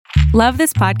Love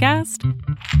this podcast?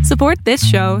 Support this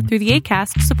show through the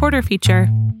Acast supporter feature.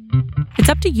 It's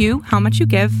up to you how much you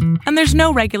give, and there's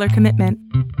no regular commitment.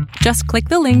 Just click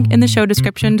the link in the show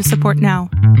description to support now.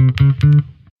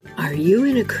 Are you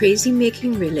in a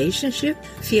crazy-making relationship?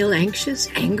 Feel anxious,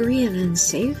 angry, and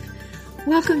unsafe?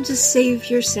 Welcome to Save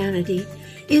Your Sanity.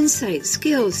 Insight,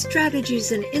 skills,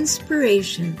 strategies, and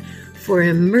inspiration for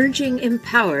emerging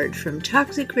empowered from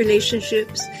toxic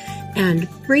relationships and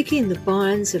breaking the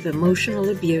bonds of emotional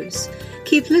abuse.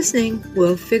 Keep listening.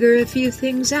 We'll figure a few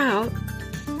things out.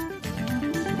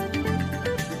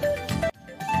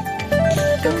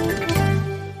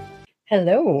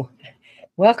 Hello.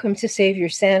 Welcome to Save Your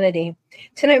Sanity.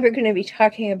 Tonight we're going to be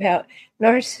talking about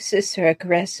narcissists are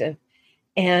aggressive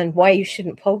and why you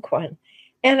shouldn't poke one.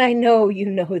 And I know you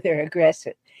know they're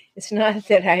aggressive. It's not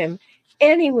that I am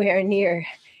anywhere near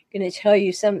going to tell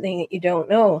you something that you don't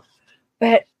know.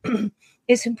 But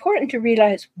it's important to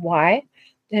realize why,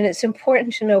 and it's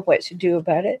important to know what to do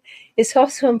about it. It's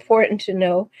also important to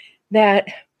know that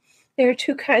there are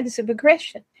two kinds of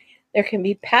aggression. There can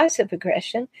be passive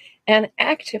aggression and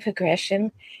active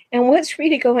aggression, and what's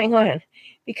really going on.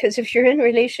 Because if you're in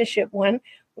relationship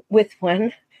with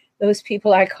one, those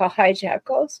people I call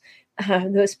hijackals,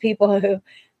 those people who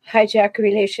hijack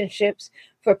relationships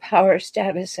for power,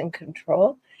 status, and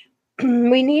control,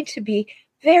 we need to be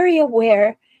very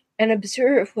aware and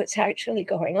observe what's actually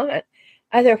going on.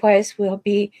 Otherwise, we'll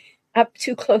be up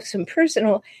too close and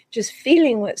personal, just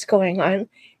feeling what's going on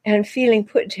and feeling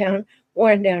put down,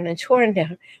 worn down, and torn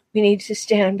down. We need to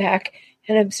stand back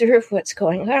and observe what's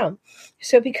going on.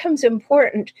 So it becomes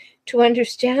important to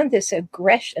understand this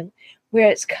aggression, where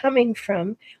it's coming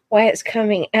from, why it's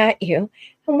coming at you,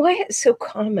 and why it's so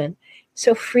common,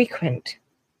 so frequent.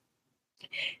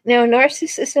 Now,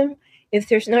 narcissism, if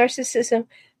there's narcissism,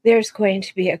 there's going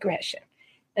to be aggression.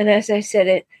 And as I said,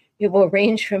 it will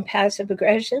range from passive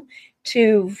aggression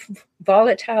to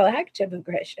volatile active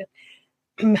aggression.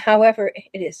 However,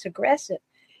 it is aggressive.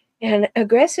 And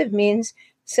aggressive means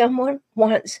someone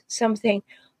wants something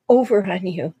over on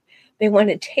you. They want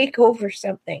to take over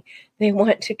something. They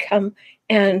want to come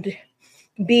and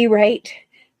be right.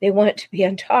 They want to be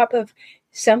on top of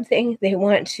something. They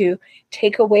want to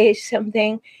take away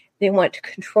something. They want to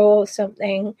control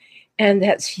something. And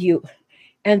that's you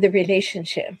and the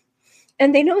relationship.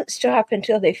 And they don't stop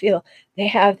until they feel they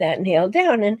have that nailed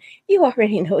down. And you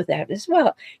already know that as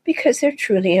well, because they're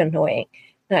truly annoying,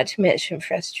 not to mention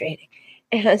frustrating.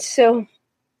 And so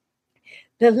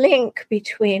the link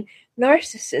between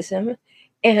narcissism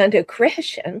and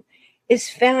aggression is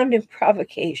found in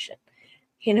provocation.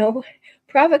 You know,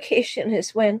 provocation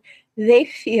is when they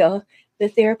feel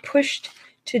that they're pushed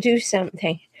to do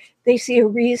something. They see a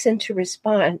reason to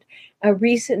respond, a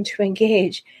reason to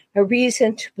engage, a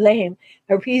reason to blame,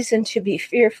 a reason to be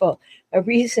fearful, a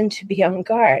reason to be on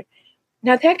guard.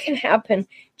 Now, that can happen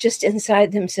just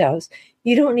inside themselves.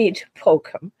 You don't need to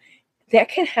poke them. That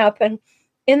can happen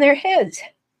in their heads.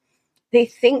 They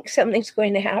think something's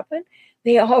going to happen.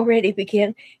 They already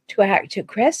begin to act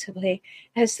aggressively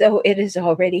as though it is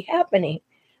already happening.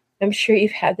 I'm sure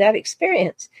you've had that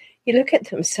experience. You look at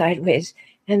them sideways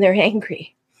and they're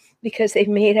angry because they've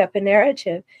made up a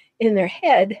narrative in their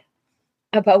head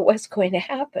about what's going to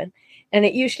happen. And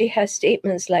it usually has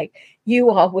statements like,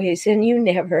 you always and you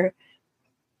never.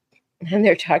 And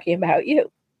they're talking about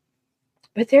you.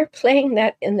 But they're playing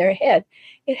that in their head.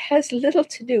 It has little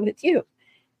to do with you.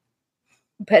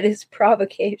 But it's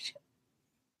provocation.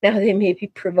 Now, they may be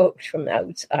provoked from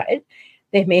outside.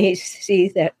 They may see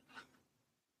that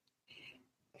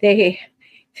they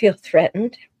feel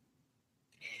threatened.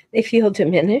 They feel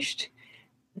diminished.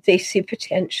 They see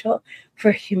potential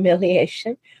for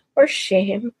humiliation or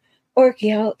shame or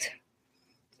guilt.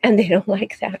 And they don't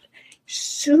like that.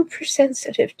 Super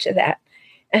sensitive to that.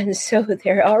 And so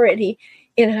they're already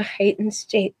in a heightened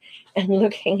state and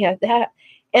looking at that.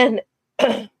 And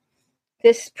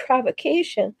this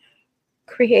provocation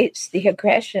creates the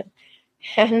aggression.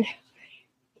 And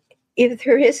if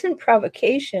there isn't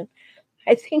provocation,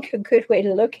 I think a good way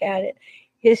to look at it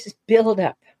is build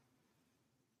up.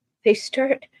 They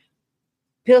start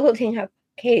building up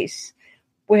a case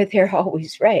where they're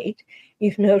always right.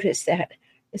 You've noticed that.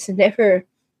 It's never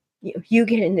you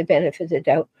getting the benefit of the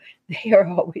doubt. They are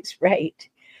always right.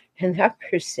 And that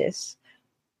persists.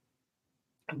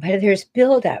 But there's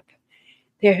buildup.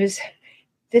 There's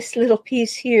this little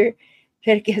piece here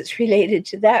that gets related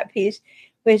to that piece,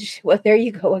 which, well, there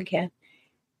you go again.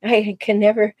 It can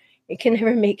never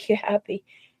make you happy.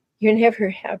 You're never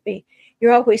happy.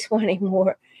 You're always wanting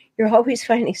more. You're always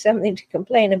finding something to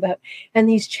complain about. And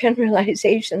these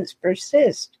generalizations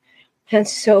persist. And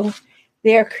so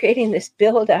they're creating this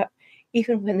buildup,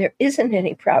 even when there isn't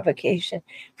any provocation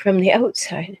from the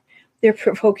outside. They're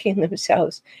provoking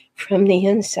themselves from the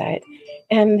inside.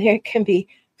 And there can be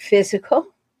physical,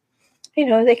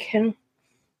 they can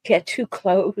get too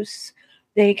close.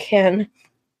 They can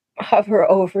hover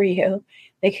over you.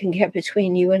 They can get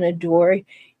between you and a door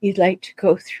you'd like to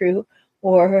go through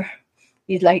or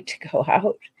you'd like to go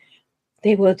out.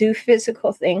 They will do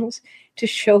physical things to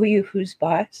show you who's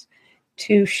boss,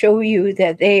 to show you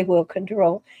that they will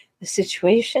control the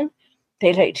situation.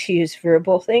 They like to use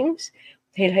verbal things.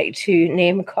 They like to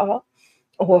name call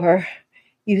or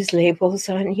use labels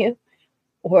on you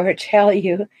or tell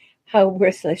you how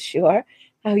worthless you are,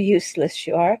 how useless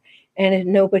you are, and if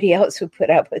nobody else would put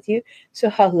up with you, so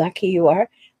how lucky you are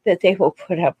that they will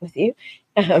put up with you.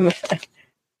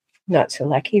 Not so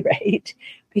lucky, right?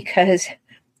 Because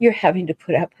you're having to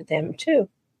put up with them too.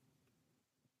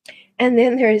 And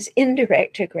then there is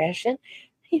indirect aggression.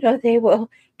 They will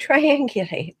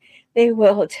triangulate. They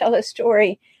will tell a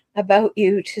story about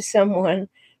you to someone.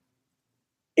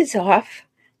 It's off.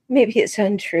 Maybe it's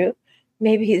untrue.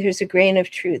 Maybe there's a grain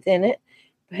of truth in it,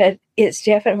 but it's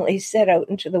definitely set out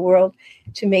into the world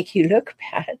to make you look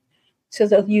bad. So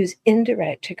they'll use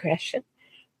indirect aggression,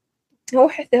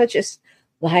 or they'll just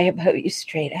lie about you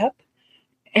straight up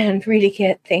and really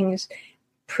get things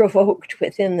provoked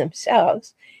within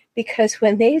themselves. Because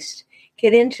when they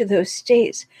get into those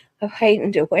states of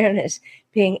heightened awareness,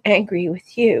 being angry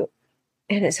with you,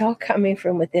 and it's all coming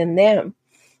from within them,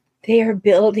 they are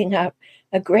building up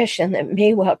aggression that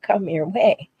may well come your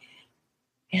way.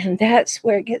 And that's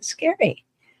where it gets scary.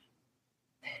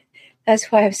 That's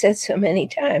why I've said so many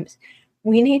times,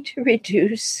 we need to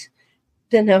reduce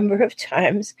the number of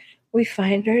times we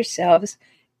find ourselves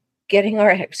getting our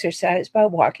exercise by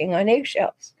walking on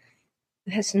eggshells.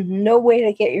 That's no way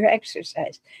to get your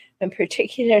exercise, and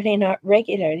particularly not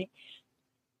regularly.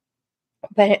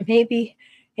 But it may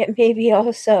be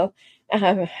also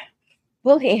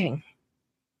bullying.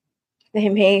 They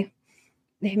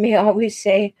may always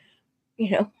say,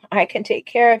 I can take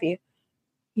care of you.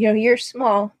 You're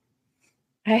small.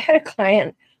 I had a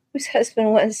client whose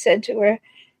husband once said to her,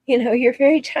 you're a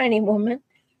very tiny woman.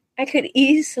 I could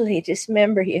easily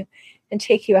dismember you and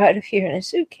take you out of here in a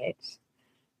suitcase.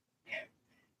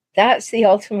 That's the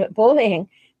ultimate bullying,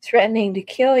 threatening to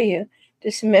kill you,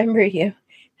 dismember you,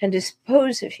 and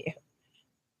dispose of you.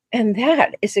 And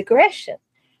that is aggression.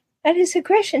 That is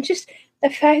aggression, just the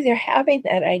fact they're having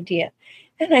that idea.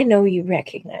 And I know you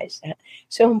recognize that.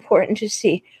 So important to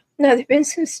see. Now, there have been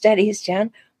some studies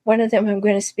done. One of them I'm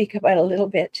going to speak about a little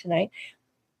bit tonight.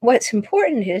 What's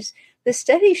important is the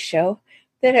studies show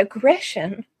that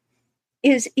aggression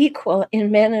is equal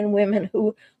in men and women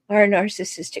who are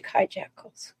narcissistic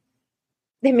hijackals.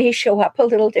 They may show up a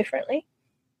little differently,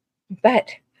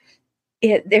 but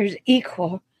there's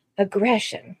equal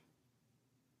aggression.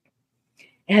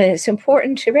 And it's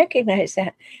important to recognize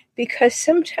that, because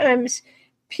sometimes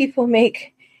people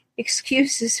make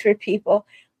excuses for people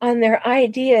on their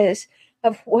ideas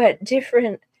of what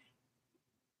different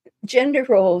gender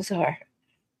roles are.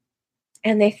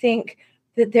 And they think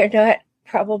that they're not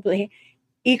probably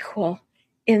equal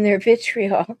in their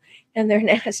vitriol and their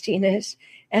nastiness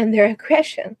and their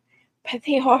aggression, but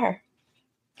they are.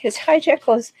 Because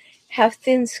hijackals have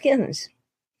thin skins.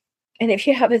 And if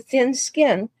you have a thin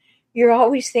skin, you're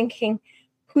always thinking,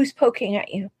 who's poking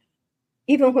at you?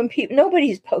 Even when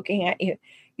nobody's poking at you,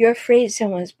 you're afraid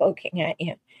someone's poking at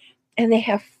you. And they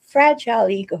have fragile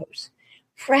egos.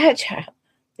 Fragile.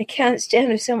 They can't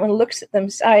stand if someone looks at them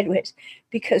sideways,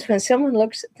 because when someone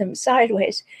looks at them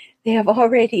sideways, they have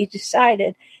already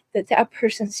decided that that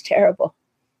person's terrible.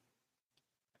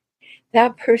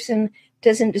 That person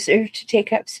doesn't deserve to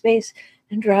take up space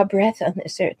and draw breath on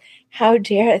this earth. How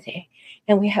dare they?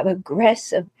 And we have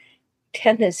aggressive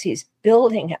tendencies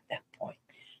building at that point.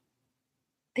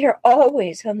 They're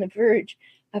always on the verge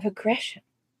of aggression.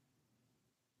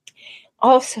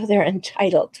 Also, they're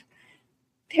entitled.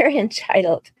 They're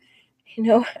entitled.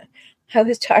 I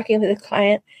was talking with a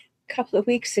client a couple of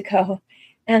weeks ago,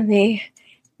 and the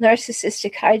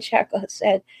narcissistic hijackal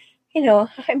said,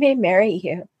 I may marry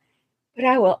you, but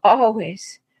I will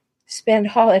always spend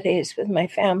holidays with my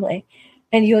family,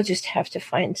 and you'll just have to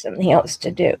find something else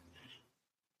to do.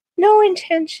 No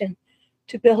intention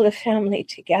to build a family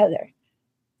together.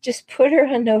 Just put her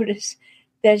on notice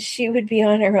that she would be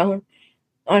on her own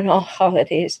on all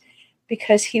holidays,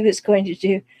 because he was going to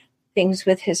do things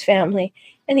with his family,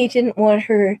 and he didn't want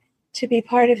her to be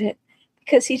part of it,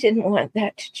 because he didn't want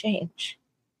that to change.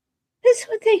 That's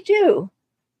what they do.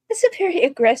 It's a very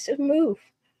aggressive move.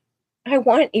 I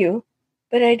want you,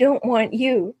 but I don't want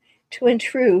you to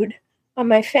intrude on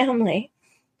my family.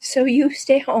 So you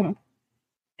stay home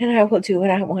and I will do what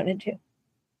I want to do.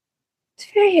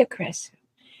 It's very aggressive.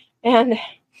 And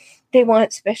they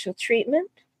want special treatment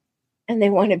and they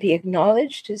want to be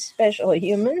acknowledged as special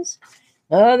humans.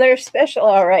 Oh, they're special,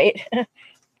 all right.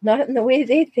 Not in the way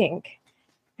they think.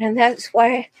 And that's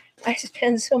why I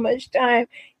spend so much time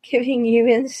giving you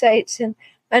insights and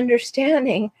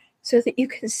understanding so that you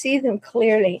can see them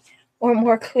clearly, or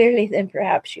more clearly than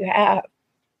perhaps you have.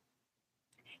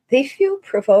 They feel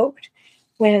provoked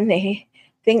when they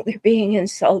think they're being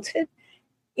insulted.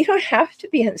 You don't have to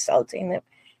be insulting them.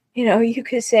 You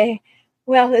could say,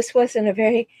 well, this wasn't a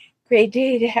very great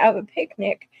day to have a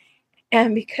picnic.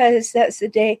 And because that's the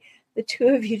day the two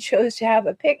of you chose to have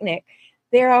a picnic,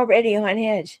 they're already on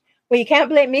edge. Well, you can't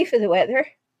blame me for the weather,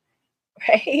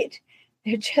 right?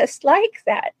 They're just like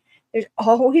that. They're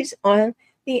always on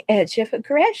the edge of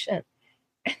aggression.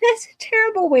 And that's a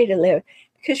terrible way to live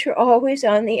because you're always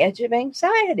on the edge of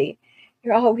anxiety.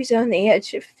 You're always on the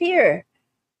edge of fear.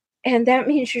 And that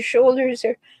means your shoulders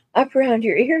are up around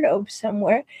your earlobe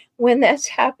somewhere. When that's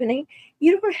happening,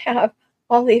 you don't have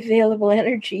all the available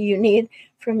energy you need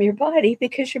from your body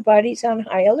because your body's on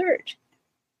high alert.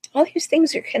 All these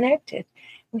things are connected.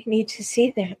 We need to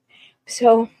see them.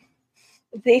 So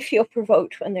they feel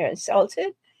provoked when they're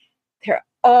insulted. They're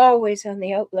always on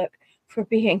the outlook for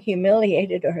being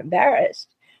humiliated or embarrassed.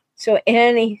 So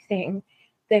anything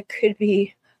that could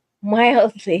be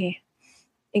mildly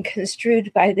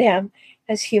construed by them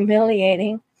as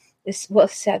humiliating, this will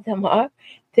set them off.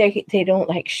 They don't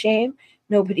like shame.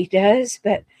 Nobody does,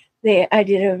 but I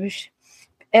did an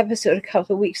episode a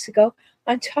couple of weeks ago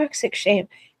on toxic shame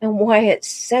and why it's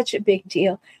such a big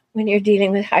deal when you're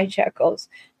dealing with hijackals,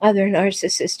 other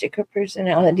narcissistic or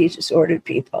personality disordered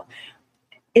people.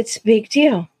 It's a big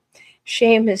deal.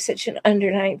 Shame is such an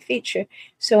underlying feature.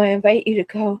 So I invite you to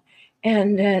go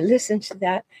and listen to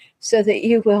that so that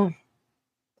you will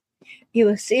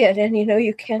see it. And,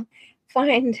 you can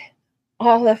find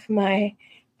all of my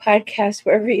podcasts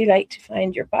wherever you like to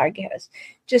find your podcast.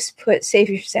 Just put Save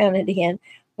Your Sanity in,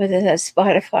 whether that's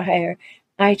Spotify or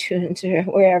iTunes or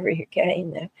wherever you're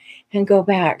getting them, and go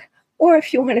back. Or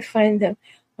if you want to find them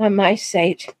on my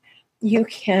site, you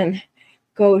can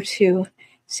go to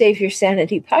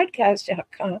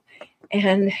SaveYourSanityPodcast.com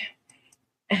and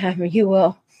you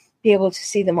will be able to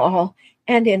see them all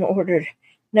and in order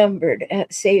numbered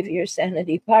at Save Your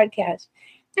Sanity Podcast.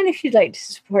 And if you'd like to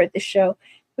support the show,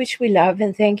 which we love,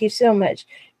 and thank you so much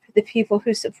for the people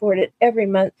who support it every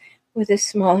month with a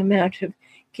small amount of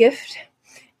gift,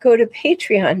 go to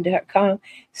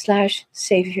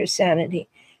patreon.com/SaveYourSanity.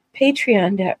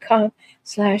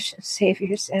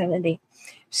 Patreon.com/SaveYourSanity.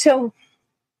 So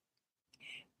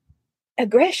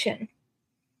aggression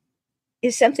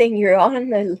is something you're on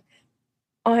the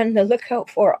lookout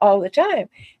for all the time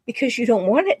because you don't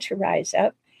want it to rise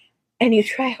up and you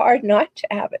try hard not to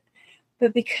have it.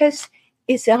 But because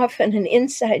it's often an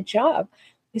inside job,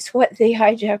 it's what the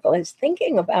hijackal is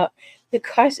thinking about that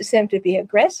causes them to be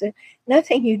aggressive.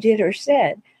 Nothing you did or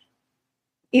said,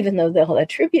 even though they'll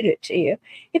attribute it to you,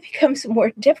 it becomes more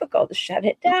difficult to shut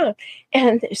it down.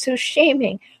 And so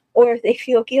shaming, or they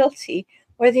feel guilty,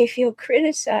 or they feel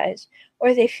criticized,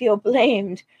 or they feel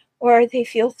blamed, or they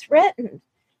feel threatened.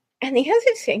 And the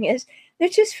other thing is they're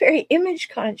just very image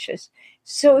conscious.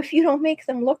 So if you don't make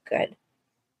them look good,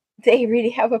 they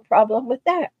really have a problem with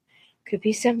that. Could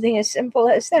be something as simple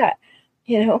as that,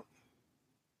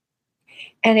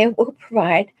 And it will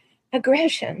provide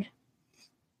aggression.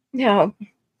 Now,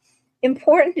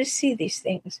 important to see these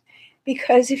things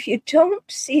because if you don't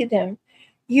see them,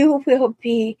 you will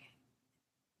be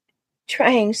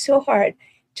trying so hard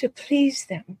to please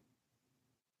them.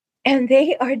 And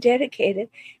they are dedicated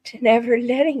to never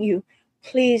letting you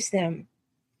please them.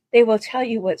 They will tell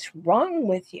you what's wrong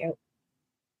with you,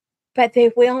 but they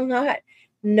will not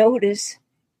notice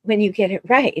when you get it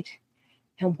right.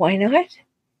 And why not?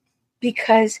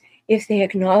 Because if they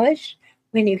acknowledge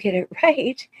when you get it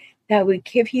right, that would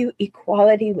give you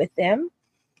equality with them,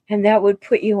 and that would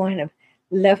put you on a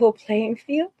level playing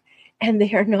field. And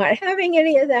they are not having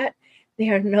any of that. They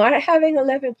are not having a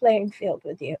level playing field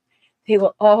with you. They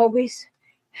will always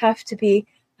have to be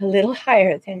a little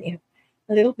higher than you,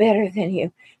 a little better than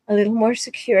you, a little more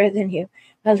secure than you,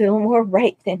 a little more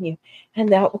right than you, and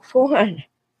that will go on.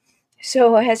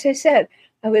 So, as I said,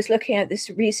 I was looking at this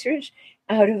research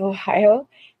out of Ohio,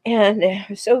 and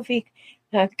Sophie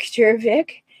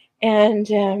Kjervik, and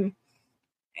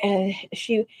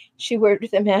she worked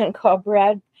with a man called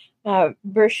Brad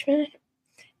Bershman,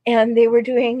 and they were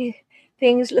doing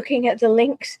things looking at the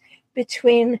links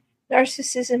between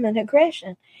narcissism and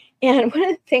aggression. And one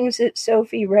of the things that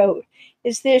Sophie wrote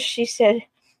is this. She said,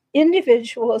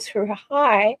 individuals who are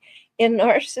high in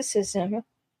narcissism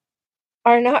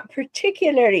are not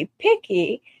particularly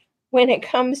picky when it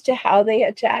comes to how they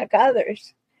attack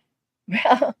others.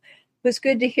 Well, it was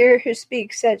good to hear her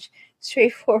speak such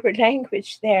straightforward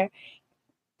language there.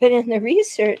 But in the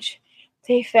research,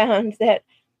 they found that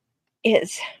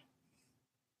that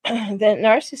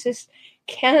narcissists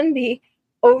can be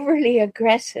overly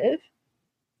aggressive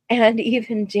and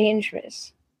even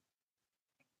dangerous.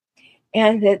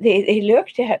 And that they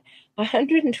looked at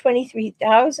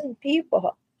 123,000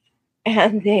 people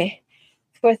and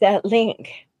for that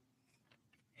link.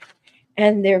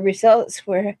 And their results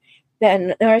were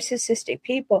that narcissistic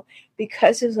people,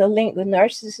 because of the link with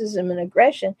narcissism and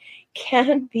aggression,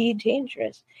 can be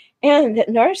dangerous. And that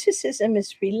narcissism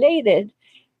is related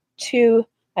to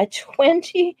a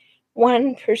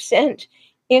 21%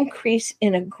 increase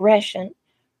in aggression.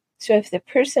 So if the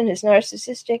person is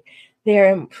narcissistic,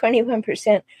 they're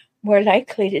 21% more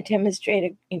likely to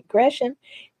demonstrate aggression,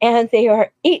 and they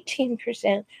are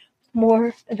 18%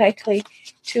 more likely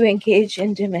to engage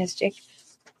in domestic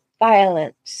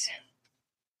violence.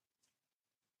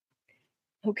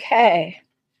 Okay,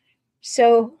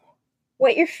 so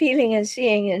what you're feeling and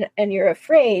seeing, and you're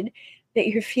afraid that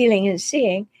you're feeling and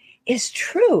seeing, is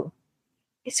true.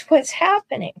 It's what's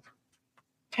happening,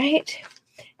 right?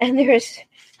 And there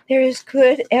is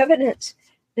good evidence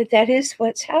that is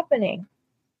what's happening.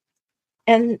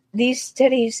 And these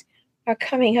studies are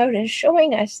coming out and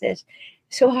showing us this.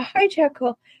 So a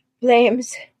hijackal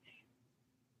blames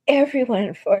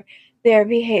everyone for their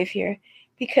behavior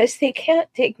because they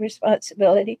can't take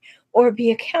responsibility or be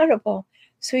accountable.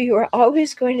 So you are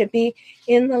always going to be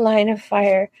in the line of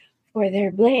fire for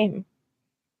their blame.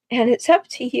 And it's up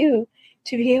to you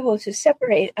to be able to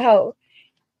separate out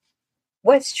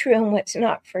what's true and what's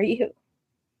not for you.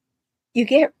 You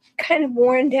get kind of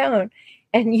worn down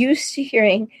and used to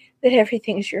hearing that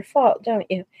everything's your fault, don't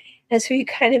you? And so you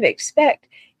kind of expect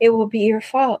it will be your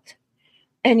fault.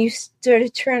 And you sort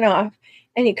of turn off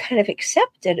and you kind of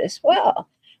accept it as well.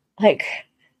 Like,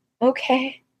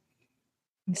 okay,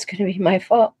 it's going to be my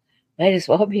fault. Might as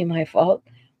well be my fault.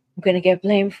 I'm going to get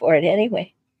blamed for it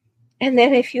anyway. And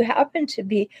then if you happen to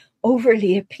be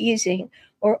overly appeasing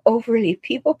or overly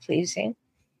people-pleasing,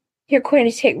 you're going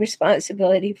to take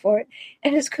responsibility for it.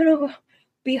 And it's going to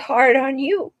be hard on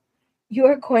you.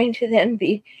 You're going to then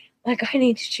be like, I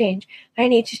need to change. I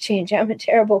need to change. I'm a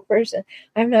terrible person.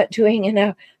 I'm not doing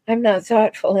enough. I'm not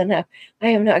thoughtful enough. I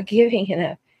am not giving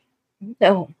enough.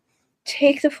 No.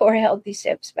 Take the 4 healthy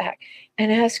steps back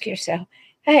and ask yourself,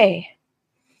 hey,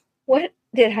 what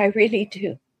did I really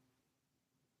do?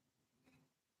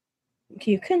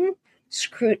 You can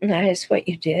scrutinize what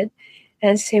you did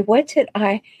and say, what did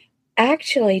I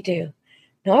actually do?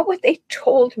 Not what they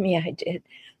told me I did,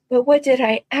 but what did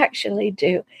I actually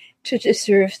do to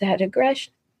deserve that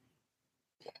aggression?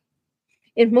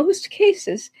 In most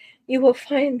cases, you will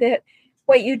find that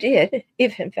what you did,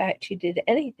 if in fact you did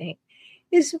anything,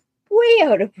 is way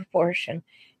out of proportion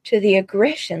to the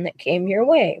aggression that came your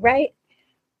way, right?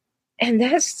 And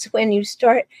that's when you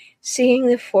start seeing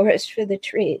the forest for the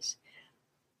trees.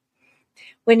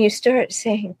 When you start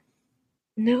saying,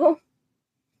 no,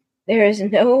 there is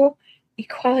no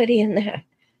equality in that.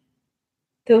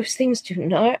 Those things do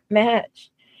not match.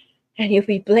 And you'll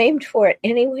be blamed for it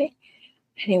anyway.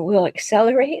 And it will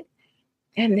accelerate.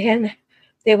 And then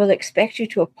they will expect you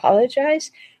to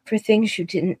apologize for things you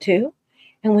didn't do.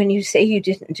 And when you say you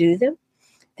didn't do them,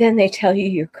 then they tell you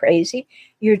you're crazy,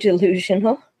 you're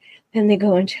delusional. Then they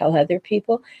go and tell other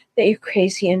people that you're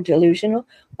crazy and delusional.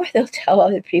 Or they'll tell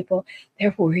other people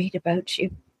they're worried about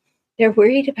you. They're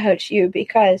worried about you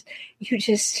because you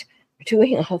just are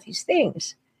doing all these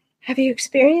things. Have you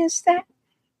experienced that?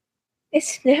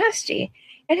 It's nasty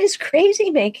and it's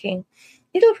crazy making.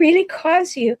 It'll really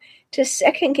cause you to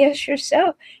second guess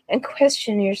yourself and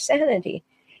question your sanity.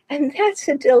 And that's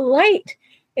a delight.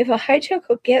 If a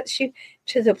hijackal gets you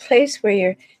to the place where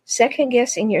you're second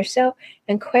guessing yourself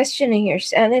and questioning your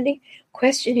sanity,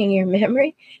 questioning your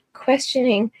memory,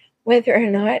 questioning whether or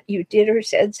not you did or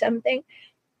said something,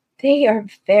 they are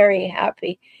very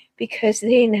happy because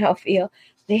they now feel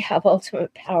they have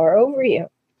ultimate power over you.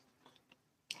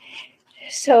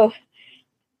 So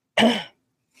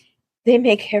they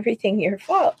make everything your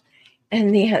fault.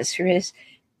 And the answer is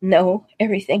no,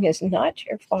 everything is not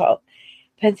your fault.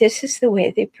 But this is the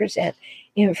way they present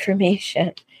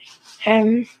information.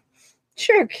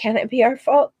 Sure, can it be our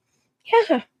fault?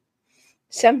 Yeah.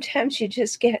 Sometimes you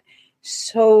just get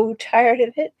so tired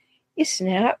of it, you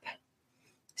snap.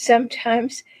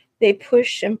 Sometimes They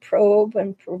push and probe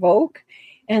and provoke,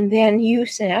 and then you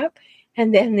snap,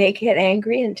 and then they get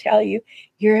angry and tell you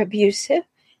you're abusive.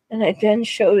 And it then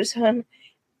shows on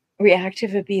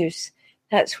reactive abuse.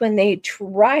 That's when they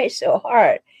try so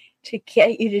hard to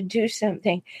get you to do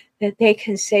something that they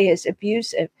can say is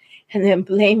abusive and then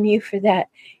blame you for that.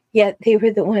 Yet they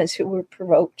were the ones who were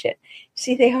provoked it.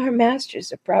 See, they are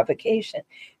masters of provocation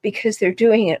because they're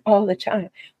doing it all the time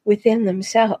within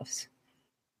themselves.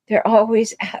 They're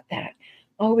always at that,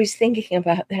 always thinking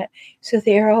about that. So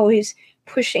they're always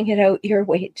pushing it out your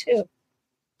way too.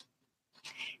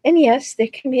 And yes, they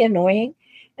can be annoying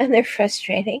and they're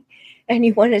frustrating and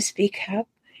you want to speak up.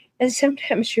 And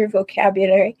sometimes your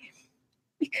vocabulary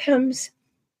becomes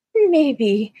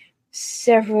maybe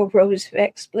several rows of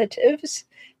expletives,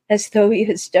 as though you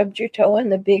had stubbed your toe on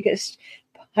the biggest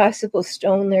possible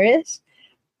stone there is.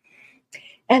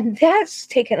 And that's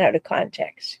taken out of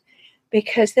context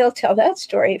because they'll tell that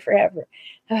story forever.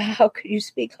 How could you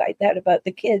speak like that about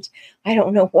the kids? I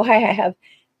don't know why I have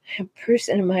a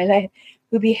person in my life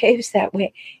who behaves that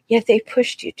way, yet they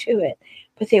pushed you to it,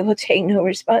 but they will take no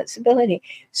responsibility.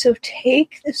 So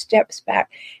take the steps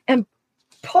back and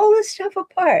pull the stuff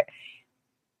apart.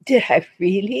 Did I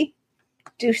really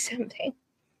do something?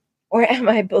 Or am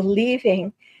I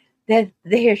believing that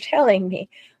they are telling me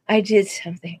I did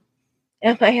something?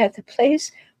 Am I at the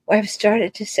place where I've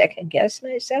started to second guess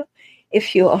myself?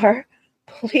 If you are,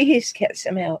 please get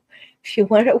some help. If you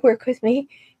want to work with me,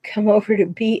 come over to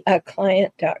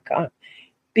beaclient.com.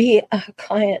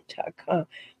 Beaclient.com. Or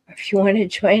if you want to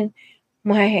join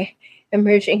my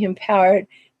Emerging Empowered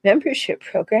membership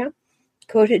program,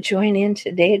 go to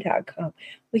joinintoday.com.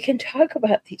 We can talk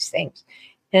about these things.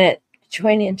 And at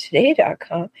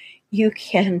joinintoday.com, you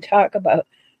can talk about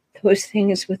those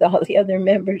things with all the other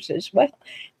members as well.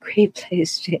 Great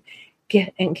place to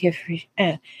get and give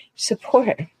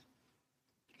support.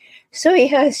 So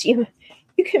yes, you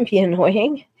can be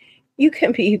annoying. You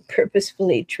can be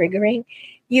purposefully triggering.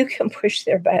 You can push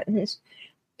their buttons.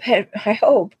 But I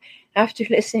hope after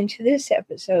listening to this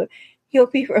episode, you'll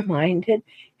be reminded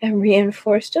and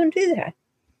reinforced. Don't do that.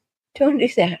 Don't do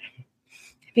that.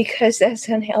 Because that's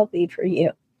unhealthy for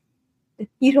you.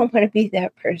 You don't want to be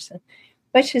that person.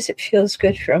 Much as it feels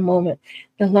good for a moment,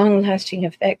 the long-lasting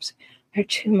effects are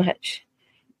too much.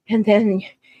 And then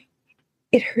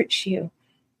it hurts you.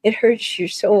 It hurts your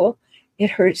soul. It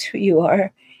hurts who you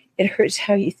are. It hurts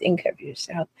how you think of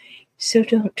yourself. So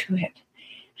don't do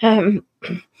it.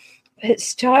 But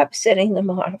stop setting them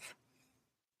off.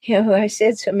 You know, I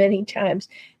said so many times,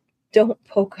 don't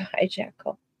poke a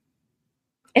hijackal.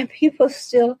 And people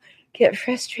still get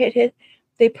frustrated.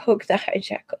 They poke the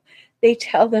hijackal. They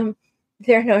tell them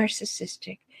they're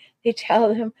narcissistic. They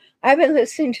tell them, I've been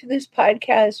listening to this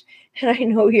podcast and I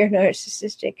know you're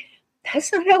narcissistic.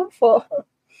 That's not helpful.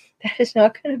 That is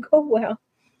not going to go well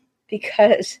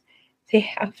because they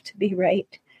have to be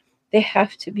right. They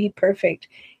have to be perfect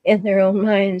in their own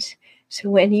minds. So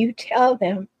when you tell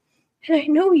them, and I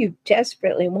know you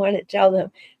desperately want to tell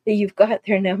them that you've got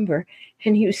their number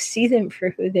and you see them for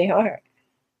who they are.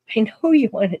 I know you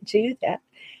want to do that.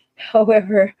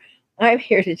 However, I'm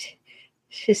here to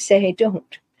say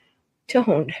don't,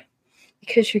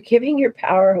 because you're giving your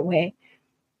power away.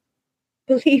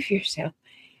 Believe yourself.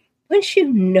 Once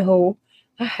you know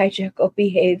a hijackal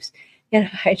behaves in a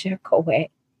hijackal way,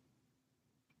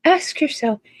 ask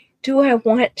yourself, do I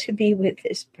want to be with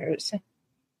this person?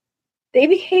 They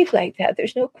behave like that.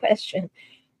 There's no question.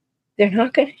 They're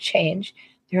not going to change.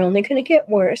 They're only going to get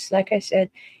worse, like I said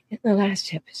in the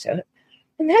last episode.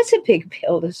 And that's a big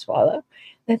pill to swallow,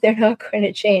 that they're not going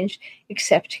to change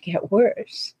except to get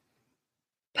worse.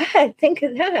 But think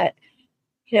of that.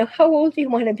 You know, how old do you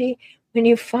want to be when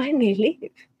you finally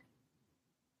leave?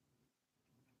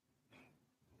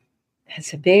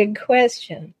 That's a big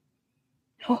question.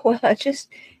 Oh, well, I'll just,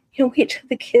 wait till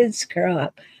the kids grow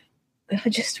up.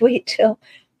 I'll just wait till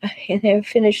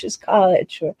finishes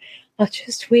college, or I'll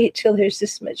just wait till there's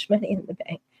this much money in the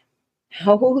bank.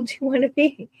 How old do you want to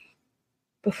be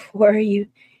before you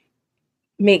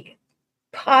make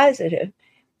positive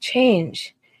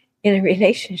change in a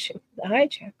relationship with the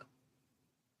hijackal?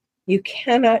 You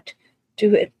cannot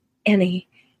do it any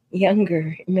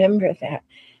younger. Remember that.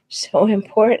 So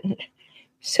important.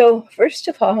 So first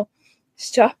of all,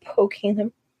 stop poking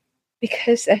them,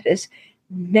 because that is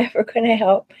never going to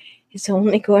help. It's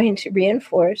only going to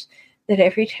reinforce that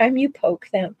every time you poke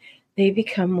them, they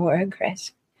become more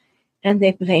aggressive and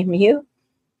they blame you.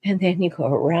 And then you go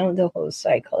around the whole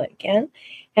cycle again.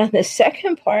 And the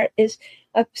second part is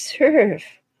observe.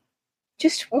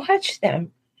 Just watch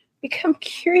them. Become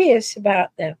curious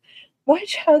about them.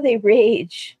 Watch how they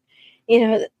rage.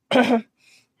 The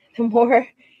more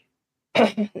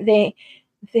they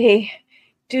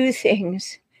do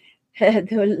things,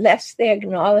 the less they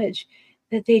acknowledge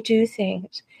that they do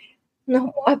things.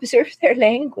 No, observe their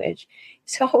language.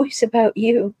 It's always about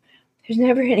you. There's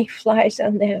never any flies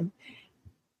on them.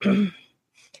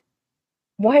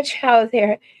 Watch how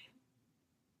they're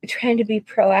trying to be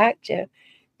proactive.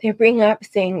 They bring up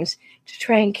things to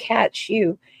try and catch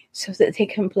you so that they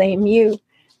can blame you,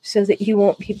 so that you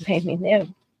won't be blaming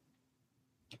them.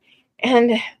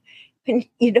 And when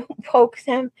you don't poke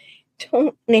them,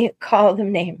 don't call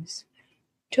them names.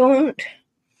 Don't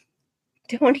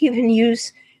even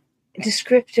use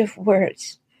descriptive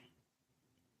words.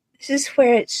 This is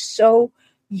where it's so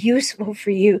useful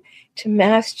for you to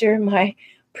master my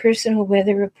personal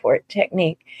weather report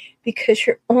technique, because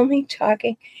you're only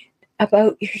talking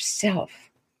about yourself.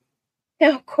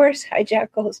 Now, of course,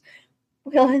 hijackals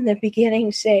will in the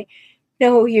beginning say,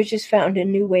 no, you just found a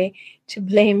new way to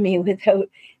blame me without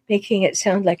making it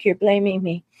sound like you're blaming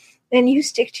me. Then you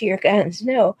stick to your guns.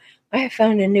 No, I have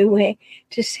found a new way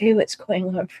to say what's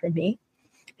going on for me,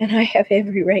 and I have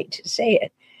every right to say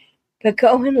it. But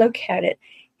go and look at it.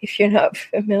 If you're not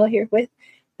familiar with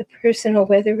the personal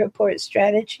weather report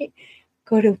strategy,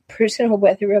 go to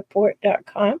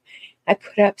personalweatherreport.com. I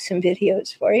put up some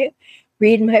videos for you.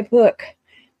 Read my book,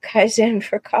 Kaizen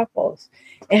for Couples,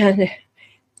 and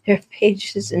there are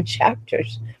pages and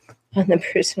chapters on the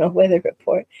personal weather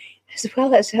report, as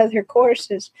well as other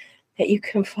courses that you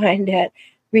can find at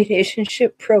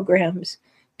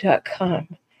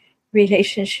relationshipprograms.com.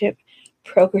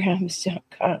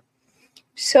 relationshipprograms.com.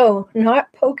 So,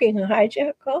 not poking a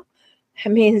hijackal,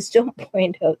 that means don't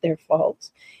point out their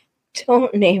faults.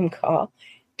 Don't name call.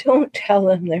 Don't tell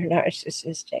them they're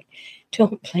narcissistic.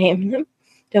 Don't blame them.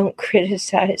 Don't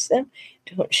criticize them.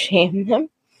 Don't shame them.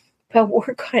 But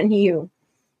work on you.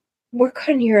 Work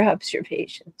on your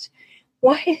observations.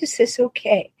 Why is this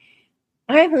okay?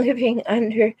 I'm living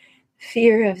under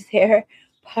fear of their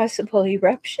possible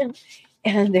eruption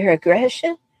and their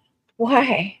aggression.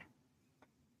 Why?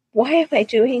 Why am I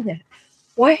doing that?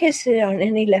 Why is it on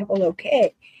any level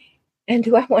okay? And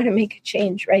do I want to make a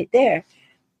change right there?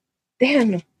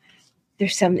 Then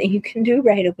there's something you can do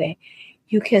right away.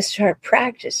 You can start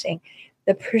practicing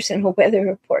the personal weather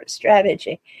report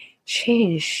strategy.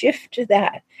 Change, shift to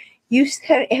that. Use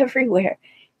that everywhere.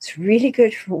 It's really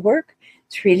good for work.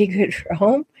 It's really good for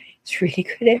home. It's really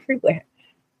good everywhere.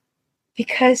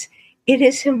 Because it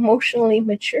is emotionally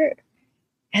mature.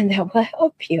 And that will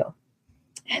help you.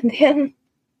 And then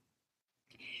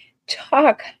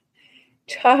talk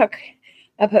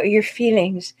about your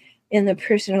feelings in the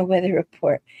personal weather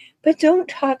report. But don't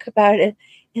talk about it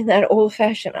in that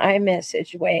old-fashioned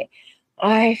iMessage way.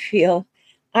 I feel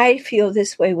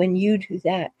this way when you do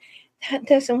that. That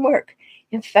doesn't work.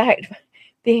 In fact,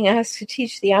 being asked to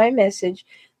teach the iMessage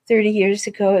 30 years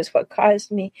ago is what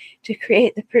caused me to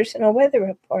create the personal weather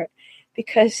report,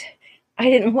 because I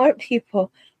didn't want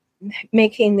people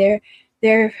making their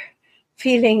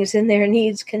feelings and their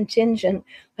needs contingent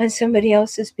on somebody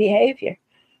else's behavior.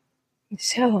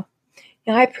 So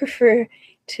I prefer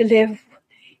to live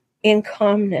in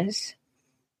calmness.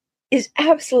 Is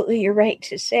absolutely your right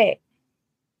to say.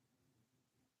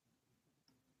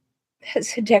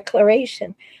 That's a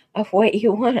declaration of what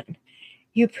you want.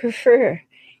 You prefer.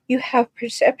 You have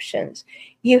perceptions.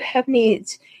 You have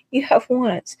needs. You have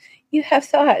wants. You have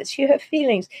thoughts. You have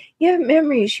feelings. You have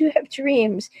memories. You have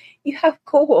dreams. You have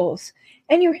goals.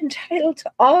 And you're entitled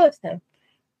to all of them.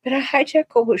 But a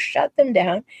hijackal will shut them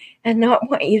down and not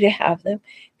want you to have them,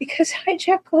 because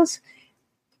hijackals,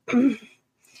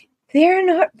 they're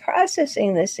not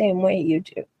processing the same way you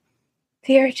do.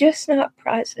 They are just not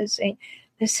processing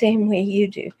the same way you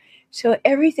do. So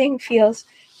everything feels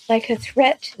like a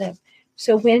threat to them.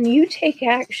 So when you take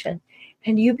action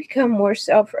and you become more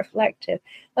self-reflective,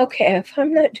 okay, if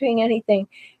I'm not doing anything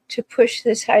to push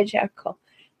this hijackal,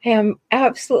 I am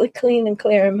absolutely clean and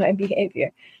clear in my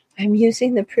behavior. I'm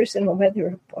using the personal weather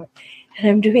report and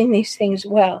I'm doing these things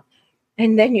well.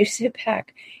 And then you sit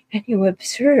back and you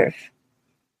observe.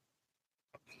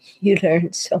 You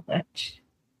learn so much.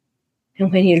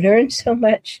 And when you learn so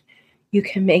much, you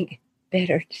can make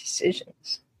better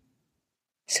decisions.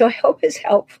 So I hope it's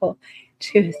helpful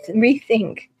to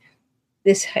rethink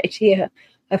this idea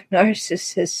of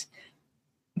narcissists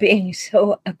being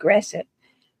so aggressive,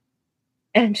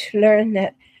 and to learn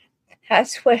that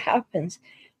that's what happens.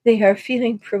 They are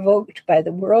feeling provoked by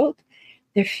the world.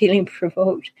 They're feeling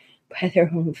provoked by their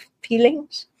own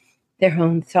feelings, their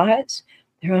own thoughts,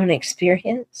 their own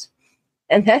experience.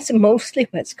 And that's mostly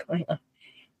what's going on.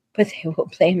 But they will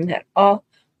blame that all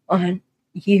on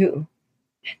you.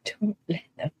 and don't let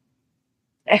them.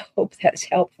 I hope that's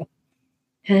helpful.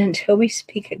 And until we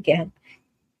speak again,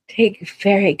 take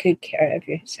very good care of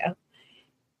yourself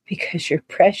because you're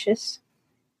precious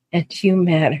and you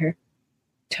matter.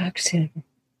 Talk soon.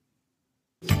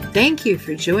 Thank you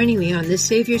for joining me on the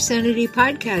Save Your Sanity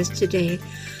podcast today.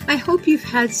 I hope you've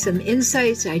had some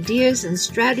insights, ideas, and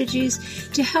strategies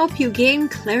to help you gain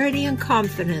clarity and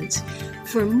confidence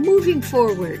for moving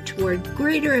forward toward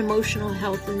greater emotional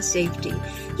health and safety.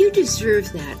 You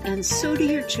deserve that, and so do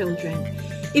your children.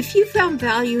 If you found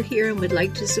value here and would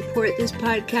like to support this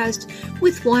podcast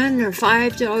with $1 or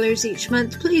 $5 each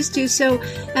month, please do so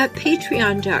at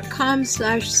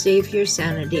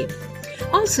patreon.com/saveyoursanity.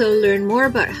 Also, learn more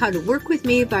about how to work with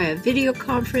me via video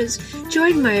conference,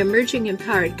 join my Emerging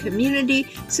Empowered community,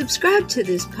 subscribe to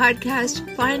this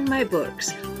podcast, find my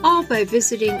books, all by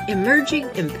visiting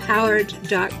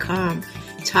emergingempowered.com.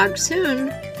 Talk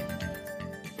soon.